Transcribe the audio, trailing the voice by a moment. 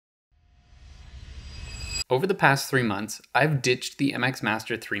Over the past 3 months, I've ditched the MX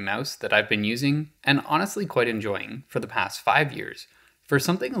Master 3 mouse that I've been using and honestly quite enjoying for the past 5 years for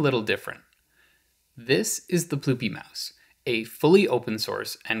something a little different. This is the Ploopy mouse, a fully open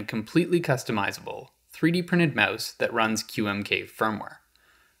source and completely customizable 3D printed mouse that runs QMK firmware.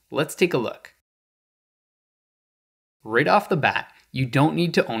 Let's take a look. Right off the bat, you don't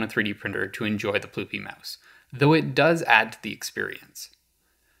need to own a 3D printer to enjoy the Ploopy mouse, though it does add to the experience.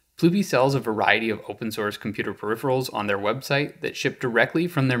 Ploopy sells a variety of open source computer peripherals on their website that ship directly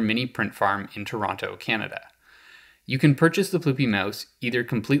from their mini print farm in Toronto, Canada. You can purchase the Ploopy mouse either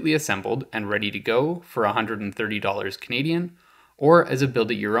completely assembled and ready to go for $130 Canadian, or as a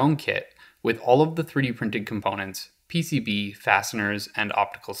build-it-your-own kit with all of the 3D printed components, PCB, fasteners, and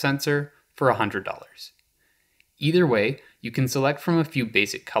optical sensor for $100. Either way, you can select from a few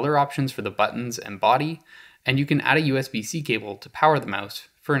basic color options for the buttons and body, and you can add a USB-C cable to power the mouse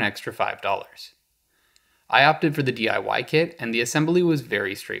for an extra $5. I opted for the DIY kit, and the assembly was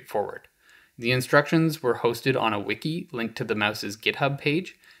very straightforward. The instructions were hosted on a wiki linked to the mouse's GitHub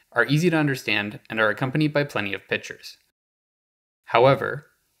page, are easy to understand, and are accompanied by plenty of pictures. However,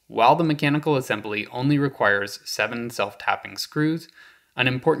 while the mechanical assembly only requires 7 self-tapping screws, an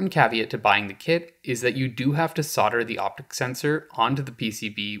important caveat to buying the kit is that you do have to solder the optic sensor onto the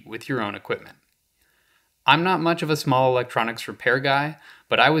PCB with your own equipment. I'm not much of a small electronics repair guy,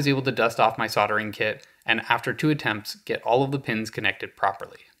 but I was able to dust off my soldering kit and after 2 attempts get all of the pins connected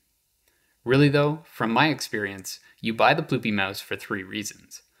properly. Really though, from my experience, you buy the Ploopy mouse for 3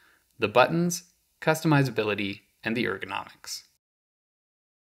 reasons: the buttons, customizability, and the ergonomics.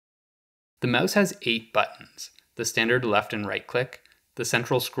 The mouse has 8 buttons: the standard left and right click, the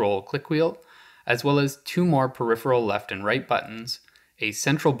central scroll click wheel, as well as 2 more peripheral left and right buttons, a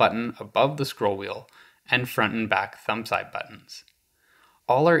central button above the scroll wheel, and front and back thumb side buttons.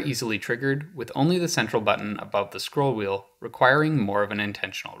 All are easily triggered, with only the central button above the scroll wheel requiring more of an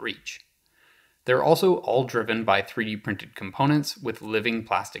intentional reach. They're also all driven by 3D printed components with living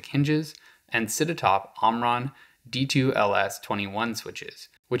plastic hinges and sit atop Omron D2LS21 switches,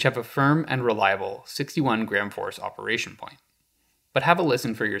 which have a firm and reliable 61 gram force operation point. But have a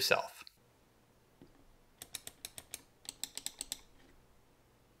listen for yourself.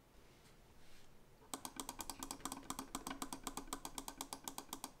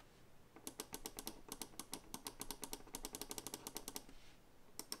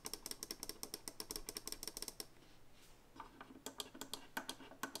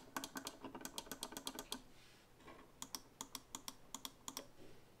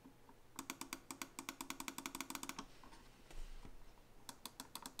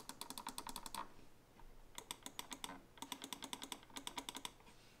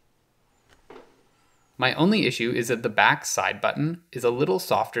 My only issue is that the back side button is a little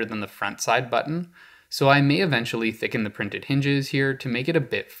softer than the front side button, so I may eventually thicken the printed hinges here to make it a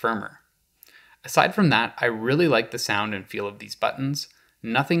bit firmer. Aside from that, I really like the sound and feel of these buttons,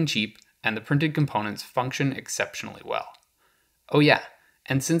 nothing cheap, and the printed components function exceptionally well. Oh yeah,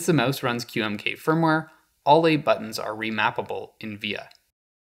 and since the mouse runs QMK firmware, all 8 buttons are remappable in VIA.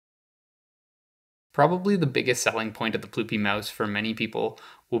 Probably the biggest selling point of the Ploopy mouse for many people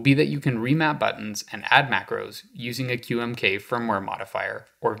will be that you can remap buttons and add macros using a QMK firmware modifier,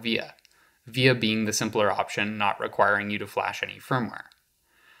 or VIA. VIA being the simpler option, not requiring you to flash any firmware.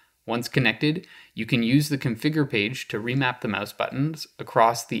 Once connected, you can use the configure page to remap the mouse buttons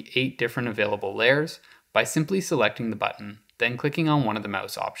across the 8 different available layers by simply selecting the button, then clicking on one of the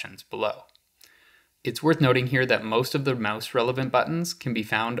mouse options below. It's worth noting here that most of the mouse relevant buttons can be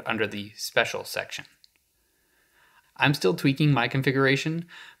found under the Special section. I'm still tweaking my configuration,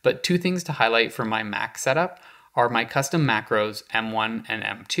 but 2 things to highlight for my Mac setup are my custom macros M1 and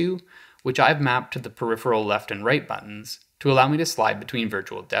M2, which I've mapped to the peripheral left and right buttons to allow me to slide between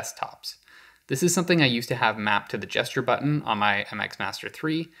virtual desktops. This is something I used to have mapped to the gesture button on my MX Master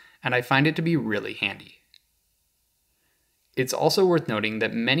 3, and I find it to be really handy. It's also worth noting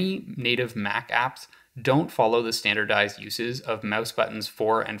that many native Mac apps don't follow the standardized uses of mouse buttons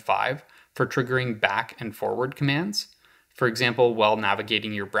 4 and 5 for triggering back and forward commands, for example while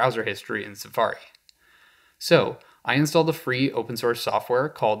navigating your browser history in Safari. So, I installed a free open source software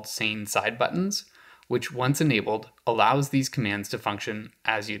called Sane Side Buttons, which once enabled allows these commands to function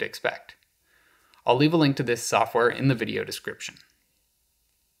as you'd expect. I'll leave a link to this software in the video description.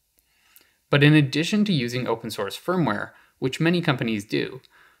 But in addition to using open source firmware, which many companies do,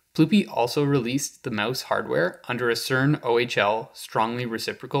 Ploopy also released the mouse hardware under a CERN OHL strongly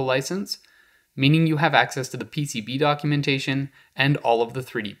reciprocal license, meaning you have access to the PCB documentation and all of the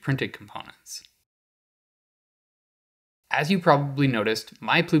 3D printed components. As you probably noticed,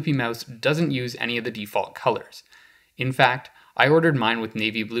 my Ploopy mouse doesn't use any of the default colors. In fact, I ordered mine with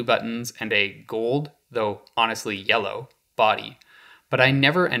navy blue buttons and a gold, though honestly yellow, body, but I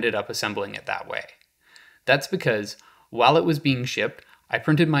never ended up assembling it that way. That's because, while it was being shipped, I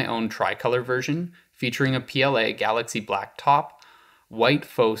printed my own tricolor version featuring a PLA Galaxy black top, white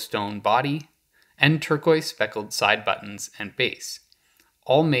faux stone body, and turquoise speckled side buttons and base,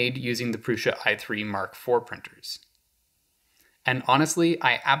 all made using the Prusa i3 Mark IV printers. And honestly,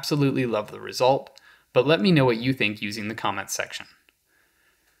 I absolutely love the result, but let me know what you think using the comments section.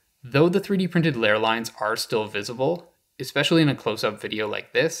 Though the 3D printed layer lines are still visible, especially in a close-up video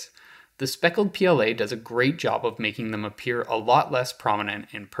like this, the speckled PLA does a great job of making them appear a lot less prominent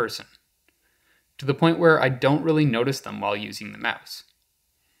in person, to the point where I don't really notice them while using the mouse.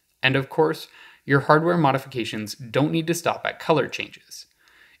 And of course, your hardware modifications don't need to stop at color changes.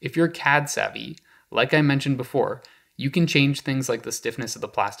 If you're CAD savvy, like I mentioned before, you can change things like the stiffness of the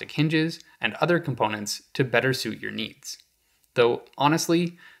plastic hinges and other components to better suit your needs. Though,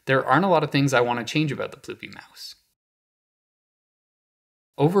 honestly, there aren't a lot of things I want to change about the Ploopy mouse.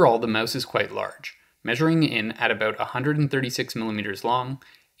 Overall, the mouse is quite large, measuring in at about 136mm long,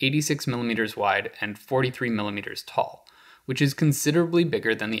 86mm wide, and 43mm tall, which is considerably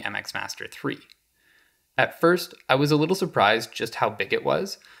bigger than the MX Master 3. At first, I was a little surprised just how big it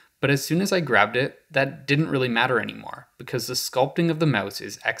was, but as soon as I grabbed it, that didn't really matter anymore, because the sculpting of the mouse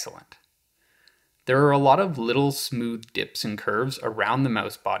is excellent. There are a lot of little smooth dips and curves around the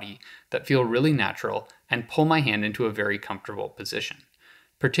mouse body that feel really natural and pull my hand into a very comfortable position,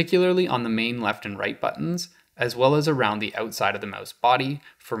 particularly on the main left and right buttons, as well as around the outside of the mouse body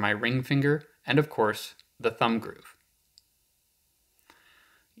for my ring finger and, of course, the thumb groove.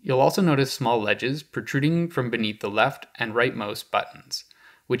 You'll also notice small ledges protruding from beneath the left and rightmost buttons,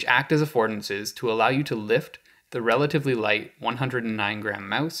 which act as affordances to allow you to lift the relatively light 109-gram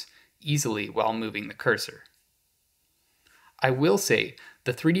mouse easily while moving the cursor. I will say,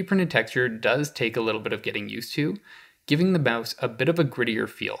 the 3D printed texture does take a little bit of getting used to, giving the mouse a bit of a grittier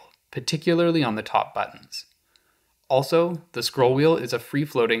feel, particularly on the top buttons. Also, the scroll wheel is a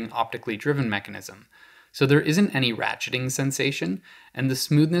free-floating, optically driven mechanism, so there isn't any ratcheting sensation, and the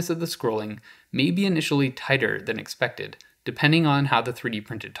smoothness of the scrolling may be initially tighter than expected, depending on how the 3D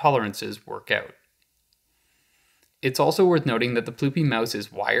printed tolerances work out. It's also worth noting that the Ploopy mouse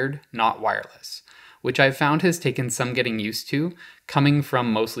is wired, not wireless, which I've found has taken some getting used to, coming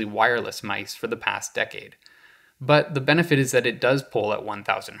from mostly wireless mice for the past decade. But the benefit is that it does pull at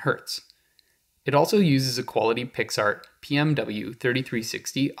 1000 Hz. It also uses a quality PixArt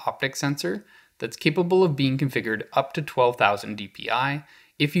PMW3360 optic sensor that's capable of being configured up to 12,000 dpi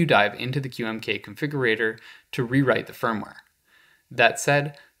if you dive into the QMK configurator to rewrite the firmware. That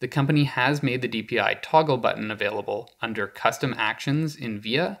said, the company has made the DPI toggle button available under custom actions in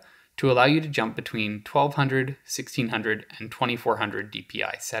VIA to allow you to jump between 1200, 1600, and 2400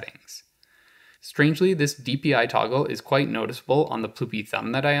 DPI settings. Strangely, this DPI toggle is quite noticeable on the Ploopy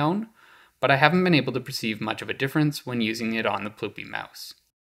thumb that I own, but I haven't been able to perceive much of a difference when using it on the Ploopy mouse.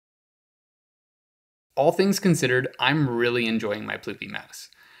 All things considered, I'm really enjoying my Ploopy mouse.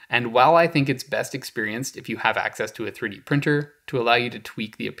 And while I think it's best experienced if you have access to a 3D printer to allow you to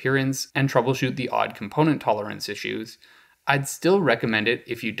tweak the appearance and troubleshoot the odd component tolerance issues, I'd still recommend it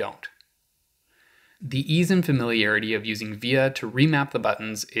if you don't. The ease and familiarity of using VIA to remap the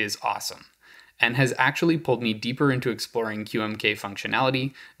buttons is awesome, and has actually pulled me deeper into exploring QMK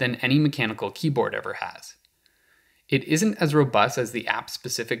functionality than any mechanical keyboard ever has. It isn't as robust as the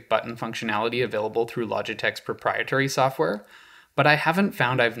app-specific button functionality available through Logitech's proprietary software, but I haven't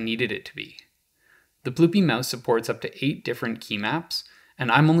found I've needed it to be. The Ploopy mouse supports up to 8 different key maps, and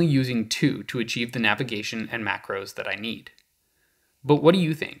I'm only using 2 to achieve the navigation and macros that I need. But what do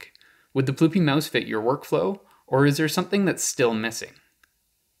you think? Would the Ploopy mouse fit your workflow, or is there something that's still missing?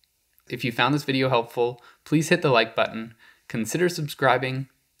 If you found this video helpful, please hit the like button, consider subscribing,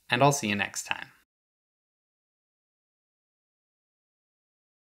 and I'll see you next time.